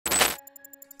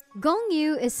Gong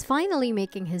Yoo is finally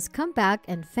making his comeback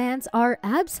and fans are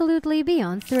absolutely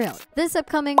beyond thrilled. This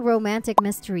upcoming romantic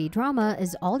mystery drama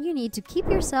is all you need to keep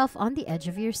yourself on the edge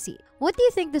of your seat. What do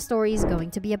you think the story is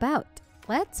going to be about?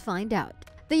 Let's find out.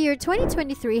 The year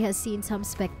 2023 has seen some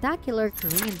spectacular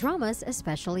Korean dramas,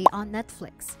 especially on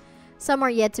Netflix. Some are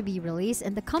yet to be released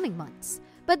in the coming months,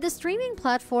 but the streaming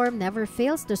platform never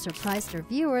fails to surprise their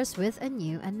viewers with a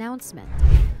new announcement.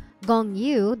 Gong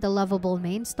Yoo, the lovable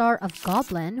main star of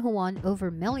Goblin, who won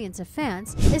over millions of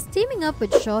fans, is teaming up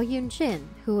with Hyun-jin,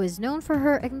 who is known for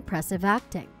her impressive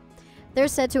acting. They're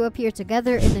set to appear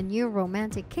together in a new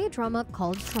romantic K-drama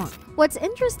called Trunk. What's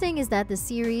interesting is that the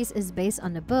series is based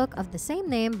on a book of the same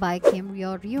name by Kim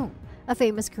Ryo-ryung, a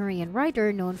famous Korean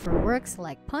writer known for works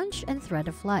like Punch and Thread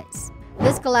of Lies.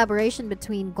 This collaboration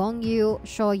between Gong Yoo,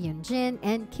 Hyun-jin,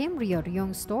 and Kim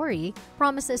Ryo-ryung's story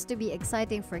promises to be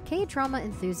exciting for K-drama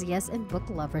enthusiasts and book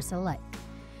lovers alike.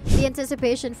 The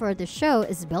anticipation for the show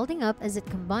is building up as it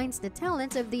combines the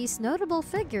talents of these notable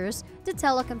figures to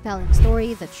tell a compelling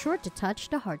story that's sure to touch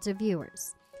the hearts of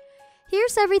viewers.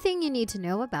 Here's everything you need to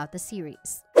know about the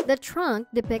series. The Trunk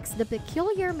depicts the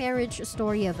peculiar marriage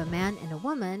story of a man and a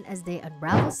woman as they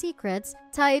unravel secrets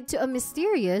tied to a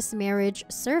mysterious marriage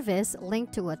service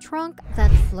linked to a trunk that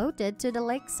floated to the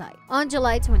lakeside. On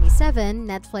July 27,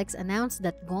 Netflix announced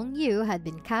that Gong Yoo had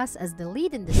been cast as the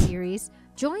lead in the series,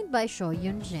 joined by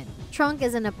Hyun-jin. Trunk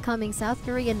is an upcoming South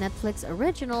Korean Netflix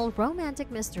original romantic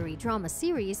mystery drama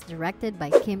series directed by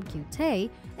Kim Kyu-tae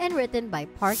and written by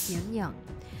Park Yoon-young.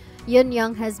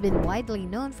 Yoon-young has been widely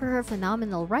known for her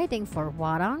phenomenal writing for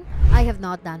Warang, I Have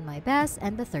Not Done My Best,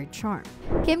 and The Third Charm.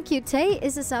 Kim Kyu-tae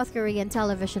is a South Korean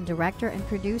television director and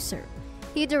producer.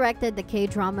 He directed the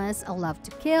K-dramas A Love to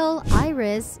Kill,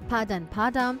 Iris, Padan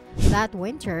Padam, That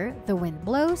Winter, The Wind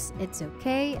Blows, It's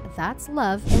Okay, That's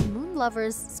Love, and Moon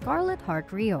Lovers' Scarlet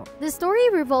Heart Rio. The story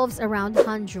revolves around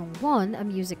Han Jung-won, a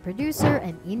music producer,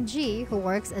 and In-ji, who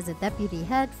works as a deputy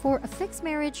head for a fixed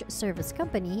marriage service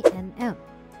company, NM.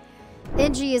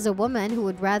 In-ji is a woman who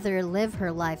would rather live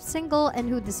her life single and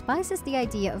who despises the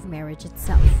idea of marriage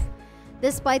itself.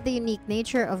 Despite the unique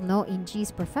nature of No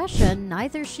In-ji's profession,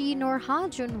 neither she nor Ha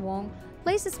Jun-won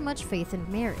places much faith in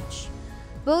marriage.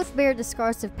 Both bear the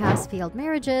scars of past failed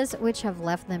marriages, which have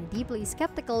left them deeply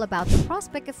skeptical about the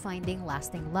prospect of finding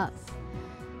lasting love.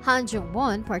 Han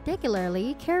Jung-won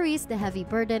particularly carries the heavy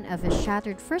burden of his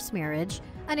shattered first marriage,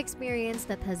 an experience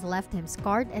that has left him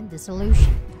scarred and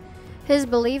disillusioned. His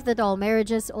belief that all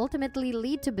marriages ultimately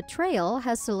lead to betrayal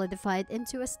has solidified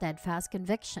into a steadfast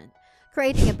conviction,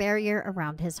 creating a barrier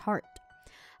around his heart.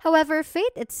 However,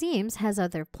 fate, it seems, has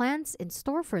other plans in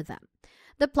store for them.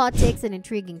 The plot takes an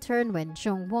intriguing turn when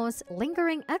Jung-won's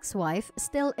lingering ex-wife,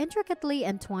 still intricately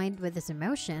entwined with his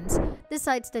emotions,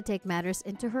 decides to take matters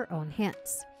into her own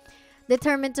hands.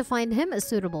 Determined to find him a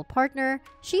suitable partner,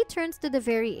 she turns to the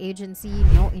very agency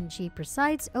No In-ji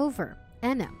presides over,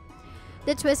 NM.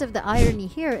 The twist of the irony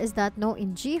here is that No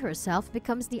In-ji herself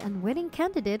becomes the unwitting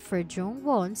candidate for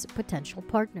Jung-won's potential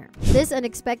partner. This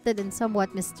unexpected and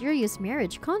somewhat mysterious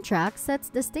marriage contract sets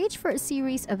the stage for a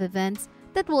series of events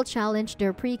that will challenge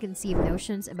their preconceived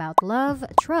notions about love,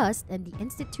 trust, and the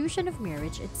institution of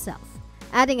marriage itself.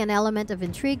 Adding an element of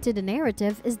intrigue to the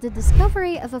narrative is the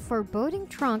discovery of a foreboding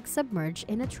trunk submerged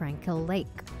in a tranquil lake.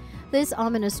 This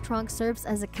ominous trunk serves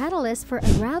as a catalyst for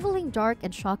unraveling dark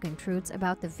and shocking truths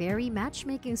about the very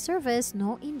matchmaking service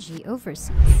No In-ji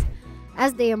oversees.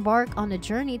 As they embark on a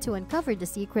journey to uncover the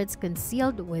secrets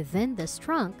concealed within this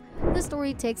trunk, the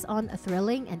story takes on a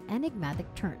thrilling and enigmatic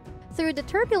turn. Through the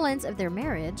turbulence of their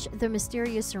marriage, the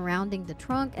mysterious surrounding the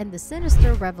trunk, and the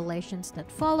sinister revelations that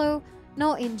follow,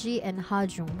 No In-ji and Ha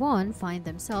Jung-won find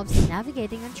themselves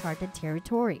navigating uncharted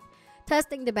territory,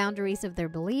 testing the boundaries of their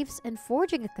beliefs and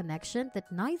forging a connection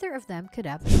that neither of them could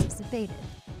have anticipated.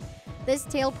 This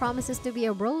tale promises to be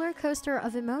a roller coaster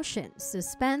of emotions,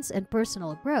 suspense, and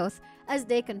personal growth as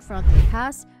they confront their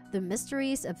past, the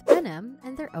mysteries of NM,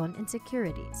 and their own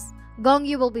insecurities. Gong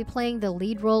Yoo will be playing the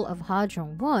lead role of Ha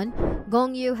Jung-won.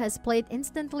 Gong Yoo has played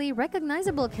instantly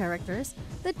recognizable characters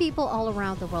that people all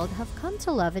around the world have come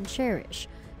to love and cherish,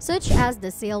 such as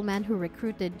the salesman who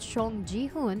recruited Chong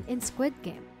Ji-hoon in Squid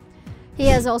Game. He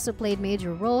has also played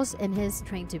major roles in his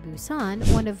Train to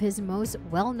Busan, one of his most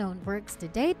well-known works to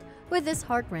date, with his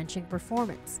heart-wrenching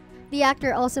performance. The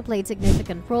actor also played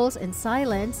significant roles in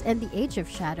Silence and The Age of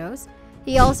Shadows.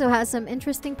 He also has some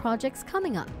interesting projects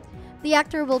coming up. The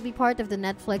actor will be part of the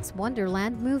Netflix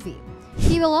Wonderland movie.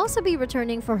 He will also be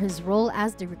returning for his role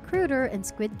as the recruiter in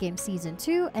Squid Game Season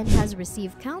 2 and has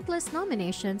received countless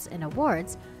nominations and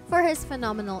awards for his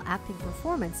phenomenal acting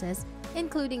performances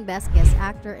including Best Guest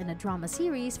Actor in a Drama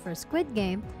Series for Squid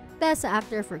Game, Best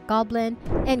Actor for Goblin,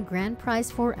 and Grand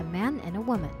Prize for A Man and a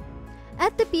Woman.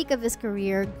 At the peak of his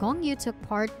career, Gong took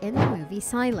part in the movie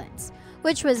Silence,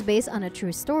 which was based on a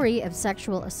true story of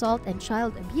sexual assault and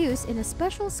child abuse in a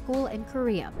special school in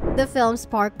Korea. The film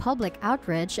sparked public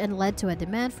outrage and led to a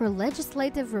demand for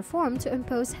legislative reform to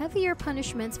impose heavier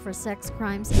punishments for sex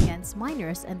crimes against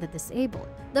minors and the disabled.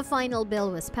 The final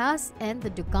bill was passed, and the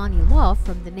Dugani Law,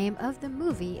 from the name of the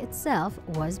movie itself,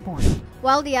 was born.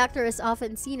 While the actor is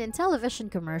often seen in television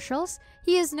commercials,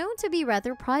 he is known to be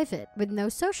rather private, with no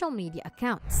social media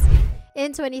accounts.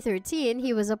 In 2013,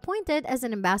 he was appointed as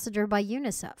an ambassador by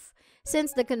UNICEF,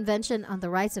 since the Convention on the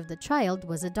Rights of the Child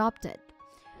was adopted.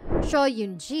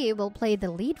 Hyun-jin will play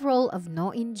the lead role of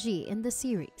No In-ji in the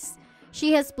series.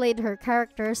 She has played her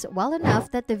characters well enough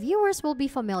that the viewers will be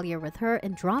familiar with her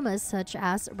in dramas such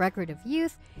as Record of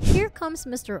Youth, Here Comes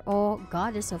Mr. Oh,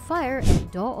 Goddess of Fire,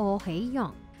 and Do-oh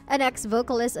Hae-young. An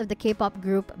ex-vocalist of the K-pop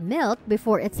group Milk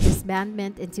before its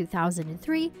disbandment in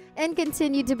 2003, and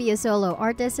continued to be a solo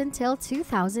artist until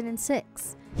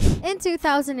 2006. In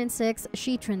 2006,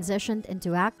 she transitioned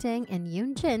into acting, and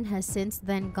Hyun-jin has since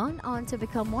then gone on to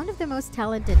become one of the most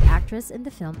talented actresses in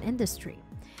the film industry.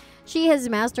 She has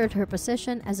mastered her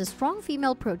position as a strong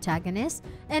female protagonist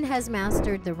and has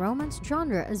mastered the romance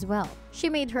genre as well. She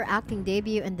made her acting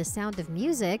debut in The Sound of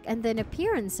Music and then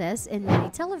appearances in many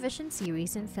television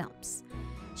series and films.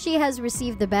 She has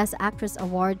received the Best Actress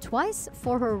award twice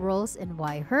for her roles in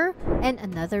Why Her and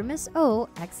Another Miss O,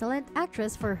 Excellent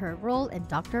Actress for her role in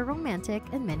Dr. Romantic,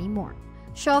 and many more.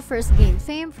 Shaw first gained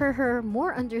fame for her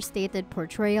more understated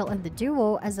portrayal in the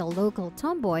duo as a local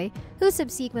tomboy who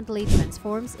subsequently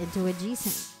transforms into a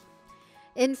jisung.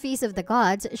 In Feast of the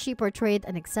Gods, she portrayed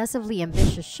an excessively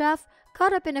ambitious chef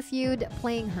caught up in a feud,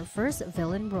 playing her first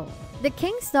villain role. The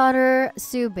King's Daughter,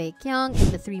 Soo Baek-young, and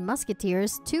The Three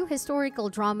Musketeers, two historical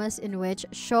dramas in which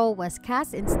Shaw was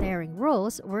cast in starring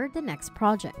roles, were the next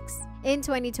projects. In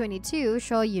 2022,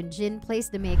 Shaw Hyun-jin plays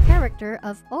the main character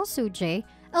of Oh Soo-jae,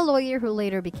 a lawyer who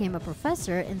later became a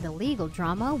professor in the legal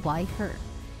drama Why Her.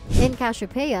 In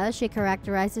Cassiopeia, she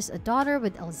characterizes a daughter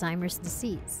with Alzheimer's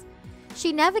disease.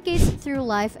 She navigates through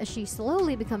life as she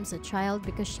slowly becomes a child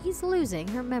because she's losing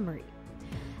her memory.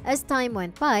 As time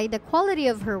went by, the quality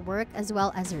of her work as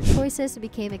well as her choices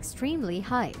became extremely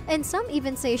high, and some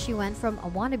even say she went from a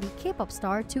wannabe K-pop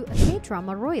star to a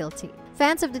K-drama royalty.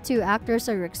 Fans of the two actors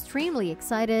are extremely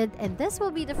excited, and this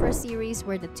will be the first series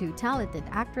where the two talented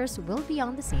actors will be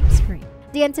on the same screen.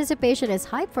 The anticipation is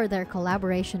hype for their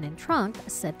collaboration in Trunk,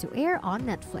 set to air on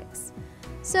Netflix.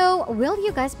 So, will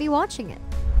you guys be watching it?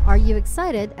 Are you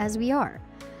excited as we are?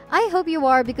 I hope you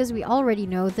are, because we already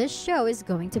know this show is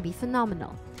going to be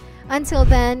phenomenal. Until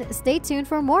then, stay tuned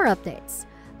for more updates.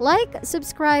 Like,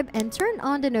 subscribe, and turn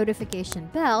on the notification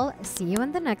bell. See you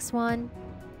in the next one.